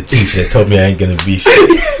 this is the teacher that told me I ain't gonna be shit.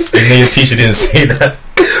 Even though your teacher didn't say that.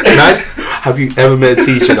 Have you ever met a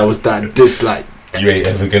teacher that was that dislike? You ain't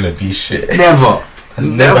ever gonna be shit. Never. That's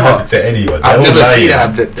never happened to anyone. I've never seen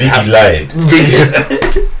that. Biggie lied.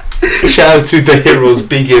 Shout out to the heroes,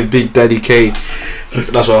 Biggie and Big Daddy Kane.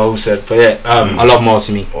 That's what I hope said. But yeah, I love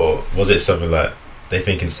Marcy. Or was it something like, they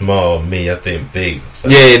thinking small, me I think big?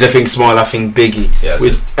 Yeah, they think small, I think Biggie. Yeah,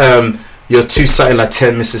 with you're too something like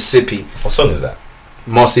 10 Mississippi. What song is that?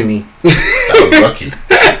 Marcy Me. That was lucky.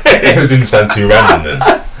 It didn't sound too random then.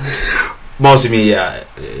 Marcy Me, yeah,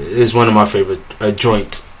 is one of my favorite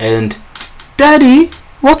joints. And Daddy,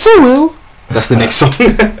 what's a will? That's the next song.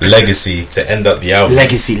 Legacy to end up the album.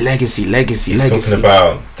 Legacy. He's talking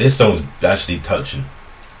about, this song's actually touching.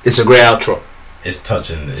 It's a great outro. It's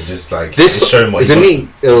touching. It's just like this. It's showing what is it me?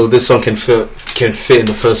 Oh, this song can fit in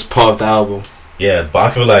the first part of the album. Yeah, but I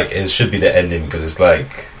feel like it should be the ending because it's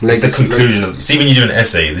like it's the conclusion of. See, when you do an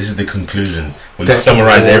essay, this is the conclusion where you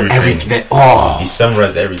summarize everything. He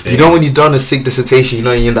summarized everything. You know when you're done a sick dissertation, you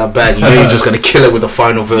know you're in that bag. You know you're just gonna kill it with the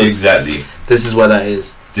final verse. Exactly. This is what that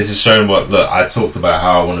is. This is showing what. Look, I talked about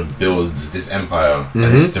how I want to build this empire, and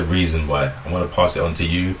this is the reason why. I want to pass it on to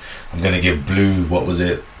you. I'm gonna give Blue. What was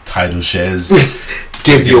it? Tidal shares.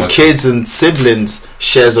 Give your kids and siblings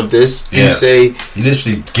shares of this. You say he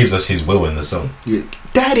literally gives us his will in the song. Yeah,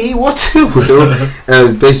 Daddy, what's your will?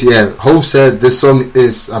 Basically, yeah. Hov said this song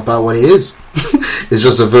is about what it is. It's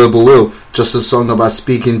just a verbal will. Just a song about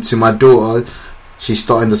speaking to my daughter. She's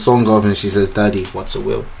starting the song off and she says, "Daddy, what's a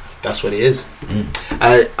will?" That's what it is.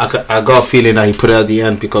 I got a feeling that he put it at the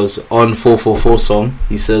end because on 444 song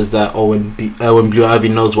he says that when Blue Ivy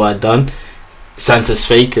knows what I've done, Santa's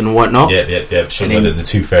fake and whatnot. Yeah. Sure, whether the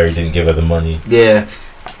Tooth Fairy didn't give her the money. Yeah,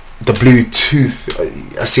 the blue tooth.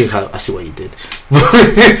 I see what he did.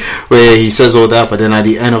 Where he says all that, but then at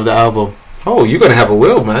the end of the album, oh, you're gonna have a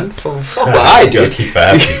will, man. Fuck what I do. You gotta keep her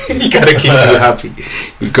happy. You gotta keep her happy.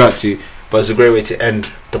 You got to. But it's a great way to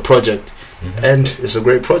end the project. And it's a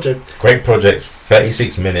great project. Great project.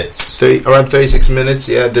 36 minutes. Around 36 minutes.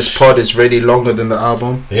 Yeah, this pod is really longer than the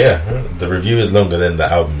album. Yeah, the review is longer than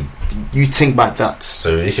the album. You think about that.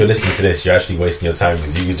 So if you're listening to this, you're actually wasting your time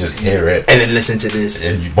because you could just hear it and then listen to this.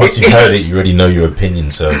 And once you've heard it, you already know your opinion.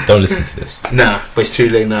 So don't listen to this. Nah, but it's too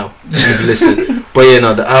late now. You've listened. But yeah,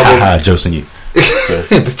 no, the album. Jokes on you.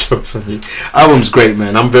 The jokes on you. Album's great,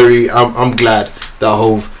 man. I'm glad that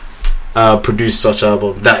Hov produced such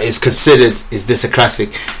album that is considered. Is this a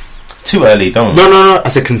classic? Too early, don't. No. I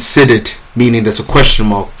said considered, meaning there's a question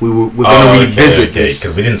mark. We're gonna revisit this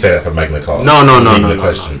because we didn't say that for Magna Carta. No.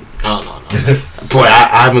 Question. No. Boy,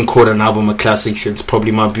 I haven't called an album a classic since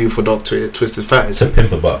probably My Beautiful Dark Twisted Fantasy. It's a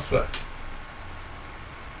Pimp a Butterfly.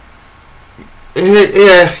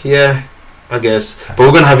 Yeah, I guess. But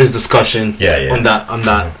we're gonna have his discussion. On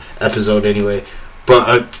that episode anyway.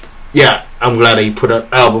 But yeah, I'm glad that he put an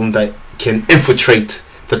album that can infiltrate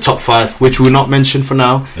the top 5, which we'll not mention for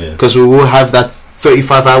now because we will have that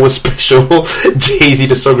 35-hour special Jay-Z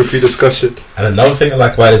discography discussion. And another thing I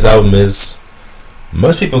like about this album is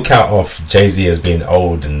most people count off Jay-Z as being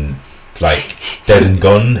old and like dead and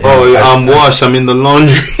gone. I'm washed, I'm in the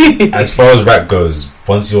laundry. As far as rap goes,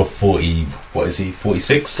 once you're 40, what is he,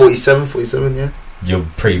 46? 47, yeah. You're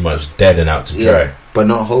pretty much dead and out to dry. But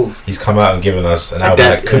not Hov. He's come out and given us an album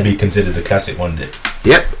that could be considered a classic one day.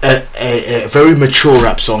 Yep, a very mature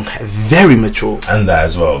rap song, very mature, and that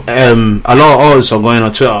as well. A lot of artists are going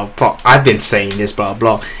on Twitter. But I've been saying this, blah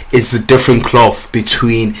blah. It's a different cloth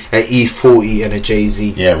between an E40 and a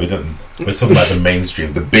Jay-Z. Yeah, we're talking about the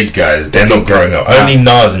mainstream, the big guys. They're not growing up. Only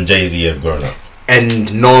Nas and Jay-Z have grown up,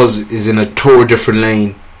 and Nas is in a total different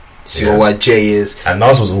lane. See what Jay is, and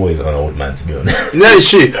Nas was always an old man, to be honest. No, it's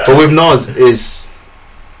true. But with Nas,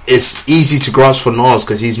 it's easy to grasp for Nas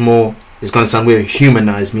because he's more. It's going to sound weird,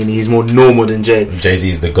 humanized, meaning he's more normal than Jay. Jay-Z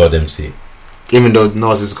is the God MC. Even though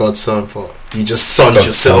Nas is God's son, but you just son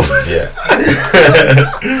yourself. Yeah.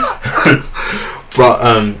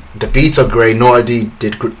 But the beats are great. No ID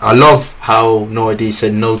did. I love how No ID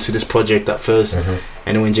said no to this project at first, and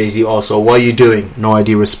then when Jay-Z asked, "So what are you doing?" No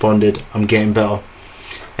ID responded, "I'm getting better."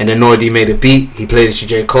 And then No ID made a beat. He played it to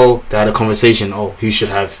J. Cole. They had a conversation. Oh, who should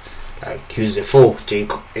have? Who's it for?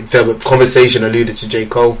 The conversation alluded to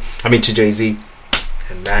to Jay-Z,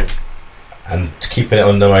 and bang. and keeping it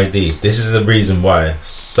on no ID. This is the reason why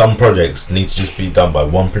some projects need to just be done by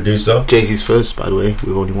one producer. Jay-Z's first, by the way,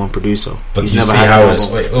 with only one producer. But you see how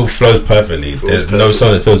it all flows perfectly. There's no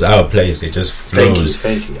song that feels out of place. It just flows.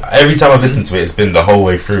 Thank you. Every time I've listened to it, it's been the whole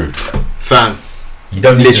way through. Fam, you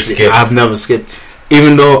don't need to skip. I've never skipped.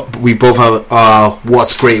 Even though we both have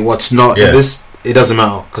what's great, what's not. Yeah. In this, it doesn't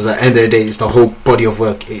matter, because at the end of the day, it's the whole body of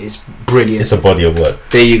work. It is brilliant. It's a body of work.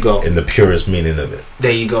 There you go. In the purest meaning of it.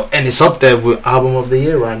 There you go. And it's up there with album of the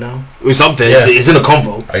year right now. It's up there. Yeah. It's in a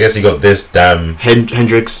convo. I guess you got this damn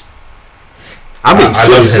Hendrix. I love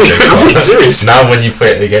Hendrix. Serious. Now when you put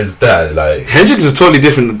it against that, like Hendrix is a totally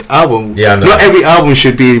different album. Yeah, I know. Not every album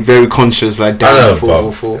should be very conscious like that. I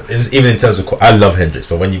know, even in terms of I love Hendrix,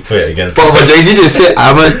 but when you put it against, but Jay-Z just said,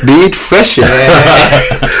 "I'm a need fresh air.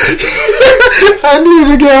 I need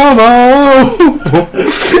to get home."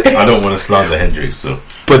 I don't want to slander Hendrix, so.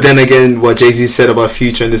 But then again, what Jay-Z said about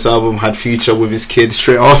Future in this album had Future with his kid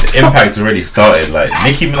straight after. The impact's already started. Like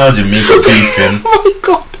Nicki Minaj and Mika beefing. Oh my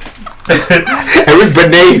god. Eric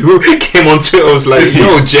Benet, who came on Twitter, was like,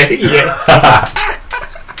 "Yo, Jay, yeah."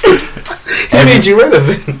 He made you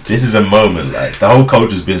relevant. This is a moment, like the whole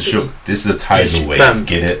culture's been shook. This is a tidal wave. Damn.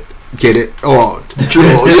 Get it? Oh,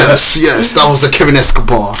 yes, that was a Kevin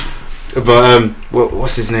Escobar. But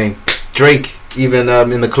what's his name? Drake. Even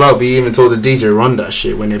in the club, he even told the DJ run that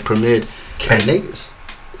shit when it premiered.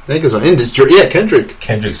 Niggas are in this. Yeah, Kendrick.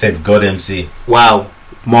 Kendrick said, "God MC." Wow.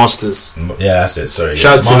 Masters. Yeah, that's it. Sorry.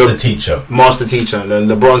 Shout out to Master Teacher. And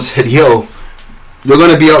LeBron said, "Yo, you're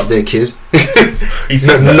gonna be up there, kid." He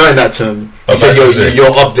said not in that term. He said, "Yo,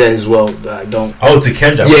 you're up there as well." I don't. Oh, to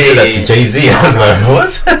Kendrick. I said that to Jay-Z. I was like,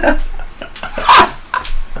 what?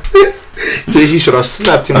 Jay-Z should have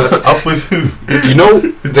slapped him. Up with who? You know,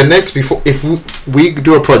 the next if we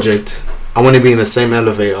do a project, I want to be in the same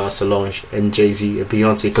elevator as Solange and Jay-Z and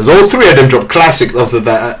Beyonce, because all three of them dropped classic after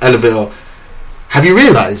that elevator. Have you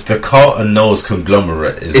realised? The Carter Knowles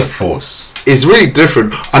conglomerate is a force. It's really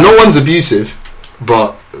different. I know one's abusive,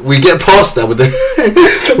 but we get past that with the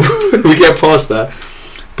we get past that.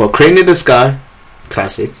 But Crane in the Sky,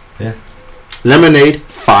 classic. Yeah. Lemonade,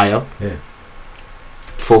 fire. Yeah.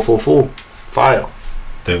 444, fire.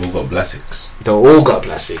 They've all got blessings. They all got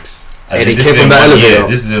blessings. And they came from the elevator.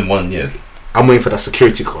 This is in 1 year. I'm waiting for that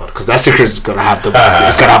security card, because that security's gonna have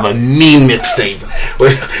it's gonna have a mean mixtape.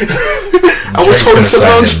 I was holding some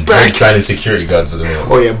lunch back. Signing security guards at the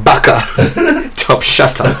moment. Oh yeah, Baka, top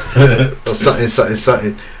shutter, or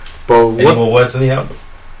something. But any more words on the album?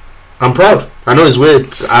 I'm proud. I know it's weird.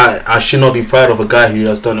 I should not be proud of a guy who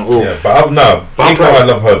has done it all. Yeah, but I'm proud. I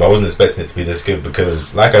Love Hope. I wasn't expecting it to be this good,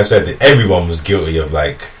 because, like I said, everyone was guilty of,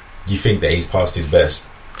 like, you think that he's past his best.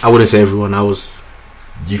 I wouldn't say everyone.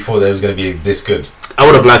 You thought that it was going to be this good? I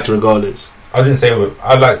would have liked it regardless. I didn't say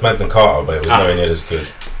I liked Magna Carta, but it was nowhere near as good.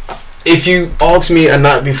 If you asked me a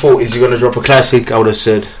night before, is he going to drop a classic, I would have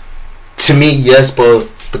said, to me, yes, but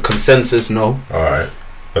the consensus, no. Alright.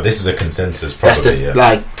 But this is a consensus, probably.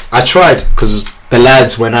 Like, I tried, because the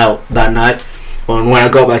lads went out that night. When I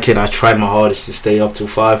got back in, I tried my hardest to stay up till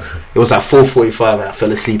 5. It was at 4:45 and I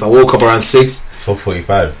fell asleep. I woke up around 6.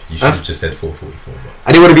 4:45. You should have just said 4:44.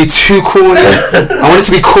 I didn't want to be too corny. I wanted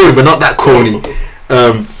to be corny, but not that corny.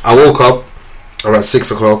 I woke up around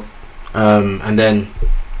 6 o'clock, and then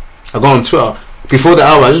I got on Twitter. Before the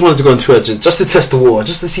hour, I just wanted to go on Twitter just to test the water,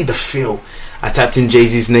 just to see the feel. I typed in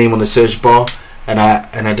Jay-Z's name on the search bar, and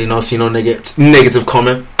I did not see no negative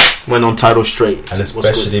comment. Went on title straight. And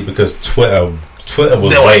especially because Twitter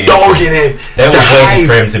was they were dogging it. They were waiting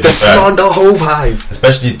for him to be back. slander whole hive.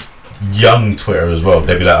 Especially young Twitter as well.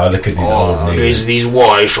 They'd be like, "Oh, look at these old niggas. These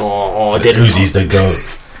whites, Uzi's the goat.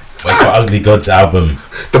 Wait for Ugly God's album.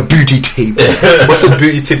 The booty tape. What's a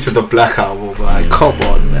booty tape to the Black album? Like, come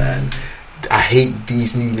on, man. I hate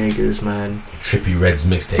these new niggas, man. Trippy Red's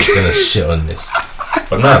mixtape's gonna shit on this.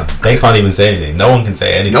 But no, they can't even say anything. No one can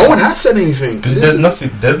say anything. No one has said anything. Because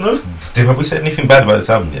have we said anything bad about this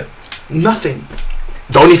album yet? Nothing.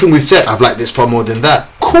 The only thing we've said, I've liked this part more than that.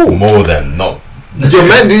 Cool. More than, not. Yeah,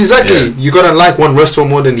 man, exactly. Yeah. You gotta like one restaurant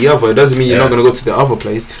more than the other. It doesn't mean you're not gonna go to the other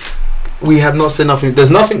place. We have not said nothing.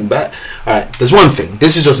 There's nothing bad. Alright, there's one thing.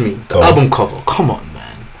 This is just me. The album cover. Come on,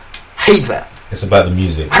 man. Hate that. It's about the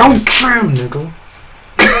music. I don't care, nigga.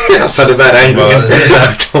 I sounded bad angry.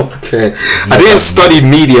 I don't care. I didn't study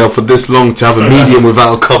media for this long to have a medium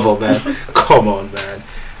without a cover, man. Come on, man.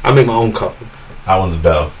 I make my own cover. That one's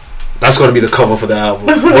better. That's gonna be the cover for the album.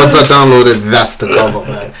 Once I download it, that's the cover,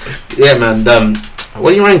 man. Yeah, man.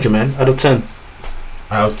 What are you ranking, man? Out of 10?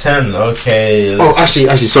 Out of 10, okay. Oh,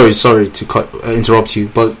 actually, sorry to interrupt you,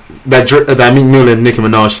 but that Meek Mill and Nicki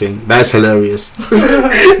Minaj thing, that's hilarious.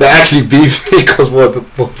 They're actually beefing because what the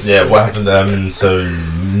boss. Yeah, what happened? So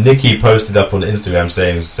Nicki posted up on Instagram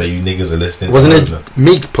saying, "So you niggas are listening." Wasn't it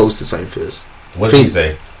Meek posted something first? What did he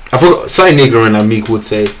say? I forgot something nigger and Meek would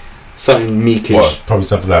say something Meekish. What? Probably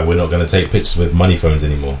something like, "We're not going to take pictures with money phones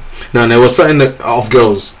anymore." No, there was something of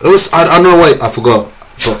girls. It was I don't know why I forgot,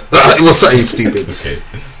 but it was something stupid. Okay.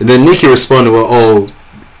 And then Nicki responded, "Well, oh,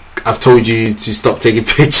 I've told you to stop taking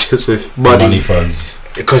pictures with money phones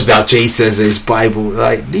because now Jay says it's Bible."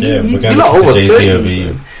 Like, we're going to listen to Jay-Z over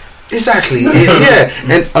you. Exactly. Yeah,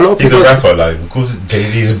 and a lot of people. He's a rapper, like, of course,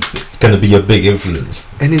 Jay-Z's going to be a big influence.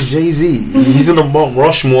 And it's Jay-Z. He's in the Mount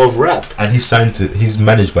Rushmore of rap, and he's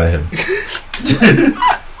managed by him.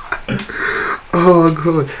 Oh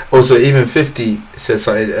god. Also, even 50 said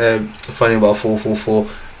something funny about 444.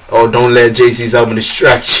 Oh, don't let Jay-Z's album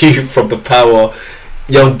distract you from the power.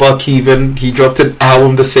 Young Buck, even he dropped an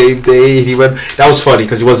album the same day. And he went. That was funny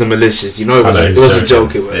because it wasn't malicious. You know, it was a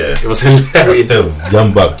joke. It was hilarious. But still,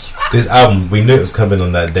 Young Buck, this album, we knew it was coming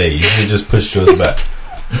on that day. You should just push yours back.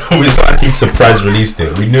 It was like he surprise released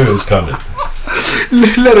it. We knew it was coming.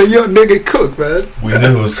 Let a young nigga cook, man. We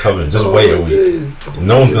knew it was coming. Just wait a week.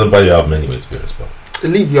 No one's gonna buy your album anyway, to be honest, bro.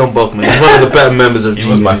 Leave Young Buck, man. He's one of the better members of G. He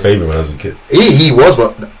was my favourite when I was a kid. He was,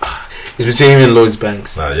 but it's between him and Lloyd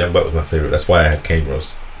Banks. Nah, Young Buck was my favourite. That's why I had Kane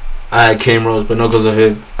Rose. I had Kane Rose, but not because of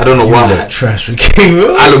him. I don't know why. You look trash with Kane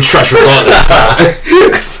Rose. I look trash regardless.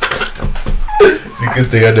 It's a good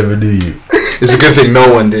thing I never knew you. It's a good thing no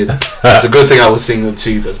one did. It's a good thing I was single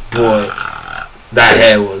too, because boy, that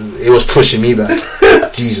hair was pushing me back.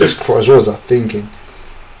 Jesus Christ, what was I thinking?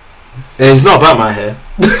 And it's not about my hair.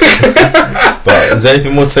 But is there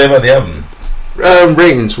anything more to say about the album?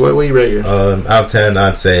 Ratings. What you rate it? Out of 10,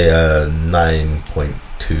 I'd say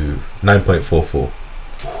 9.44.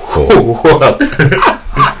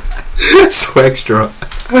 So extra.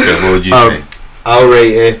 Yeah, what would you say? I'll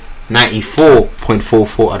rate it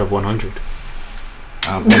 94.44 out of 100.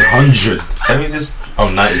 100. That means it's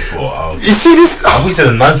 94. You see this? We said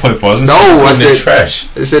a 9.4. I said trash.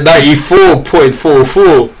 I said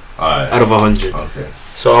 94.44 out of 100. Okay.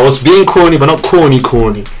 So I was being corny, but not corny.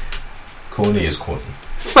 Corny is corny.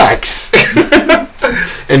 Facts.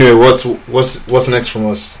 Anyway, what's next from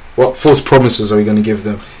us? What false promises are we going to give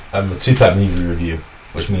them? A two-part movie review,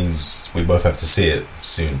 which means we both have to see it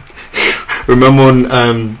soon. Remember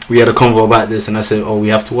when we had a convo about this, and I said, "Oh, we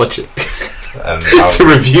have to watch it and to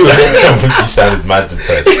review it." You sounded mad at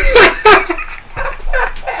first.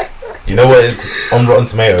 You know what? On Rotten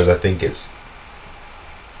Tomatoes, I think it's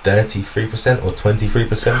 33% or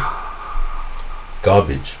 23%.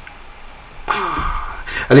 Garbage.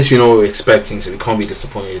 At least we know what we're expecting, so we can't be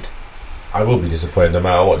disappointed. I will be disappointed no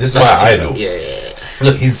matter what. This is my idol. Yeah.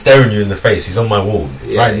 Look, he's staring you in the face. He's on my wall.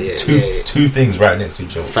 Two things right next to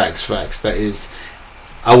each other. Facts. That is.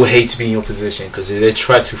 I would hate to be in your position, because if they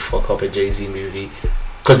try to fuck up a Jay-Z movie,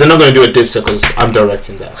 because they're not going to do a Dipset, because I'm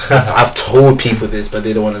directing that. I've told people this, but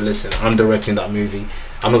they don't want to listen. I'm directing that movie.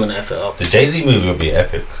 I'm not going to F it up. The Jay-Z movie will be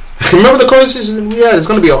epic. Remember the conversation we had? It's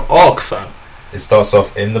going to be an arc, fam. It starts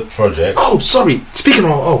off in the project. Oh, sorry. Speaking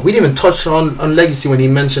of, we didn't even touch on Legacy when he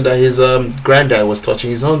mentioned that his granddad was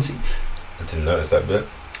touching his auntie. I didn't notice that bit.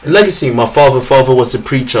 Legacy, my father was a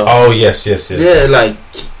preacher. Oh, yes. Yeah, like,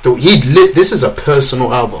 this is a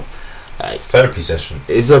personal album. Like, therapy session.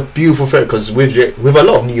 It's a beautiful therapy, because with a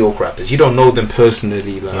lot of New York rappers, you don't know them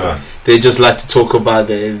personally. Like, they just like to talk about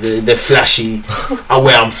their flashy,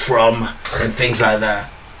 where I'm from, and things like that.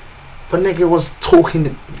 But nigga was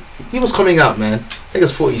talking. He was coming out, man.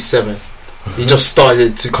 Nigga's 47. He just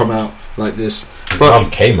started to come out like this. His mom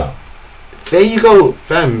came out. There you go,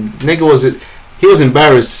 fam. Nigga he was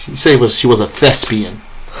embarrassed. He said she was a thespian.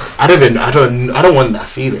 I don't want that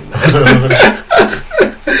feeling, man.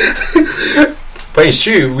 But it's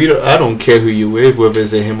true. I don't care who you with, whether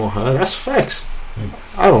it's a him or her. That's facts.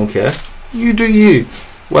 I don't care. You do you.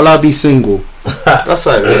 Well, I'll be single. That's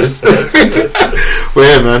how it is. Well,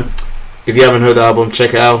 yeah, man. If you haven't heard the album,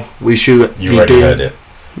 check it out. We should. You already heard it.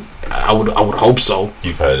 I would hope so.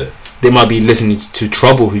 You've heard it. They might be listening to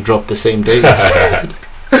Trouble, who dropped the same day. But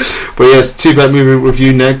yes, two-part movie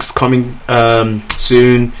review next, coming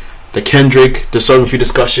soon. The Kendrick discography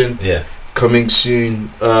discussion. Yeah. Coming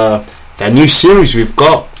soon. That new series we've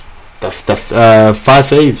got, the Five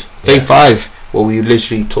Fave 5, where we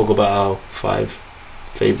literally talk about our 5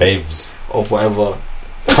 faves of whatever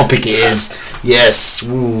topic it is. Yes,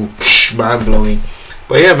 woo, mind blowing.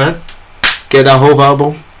 But yeah, man, get that whole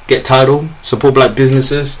album, get Tidal, support black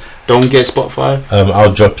businesses. Don't get Spotify.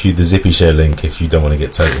 I'll drop you the Zippy Share link if you don't want to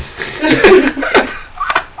get tagged.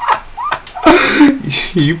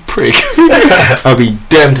 You prick. I'll be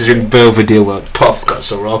damned to drink Belvedere while Puff's got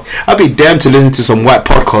so wrong. I'll be damned to listen to some white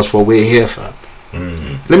podcast while we're here, fam.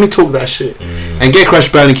 Let me talk that shit. And get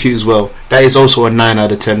Crash Bandicoot as well. That is also a 9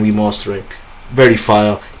 out of 10 remastering. Very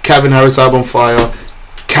fire. Calvin Harris album fire.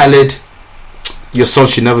 Khaled, your son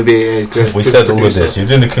should never be a good We said all of this. You're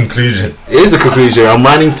doing the conclusion. It is the conclusion. I'm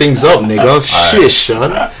winding things up, nigga. Shit,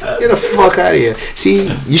 son. Get the fuck out of here. See,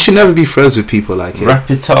 you should never be friends with people like him. Wrap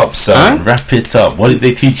it up, son. Wrap it up. What did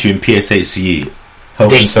they teach you in PSHCE?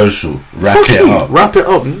 Health and social. Wrap it up. Wrap it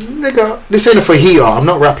up, nigga. This ain't a fajita. I'm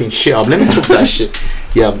not wrapping shit up. Let me talk that shit.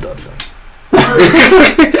 Yeah, I'm done, fam.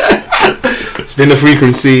 It's been the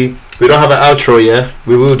frequency. We don't have an outro yet.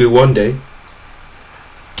 We will do one day.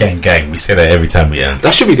 Gang, gang. We say that every time we end.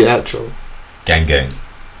 That should be the outro. Gang, gang.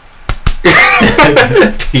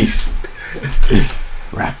 Peace.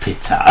 Wrap it up.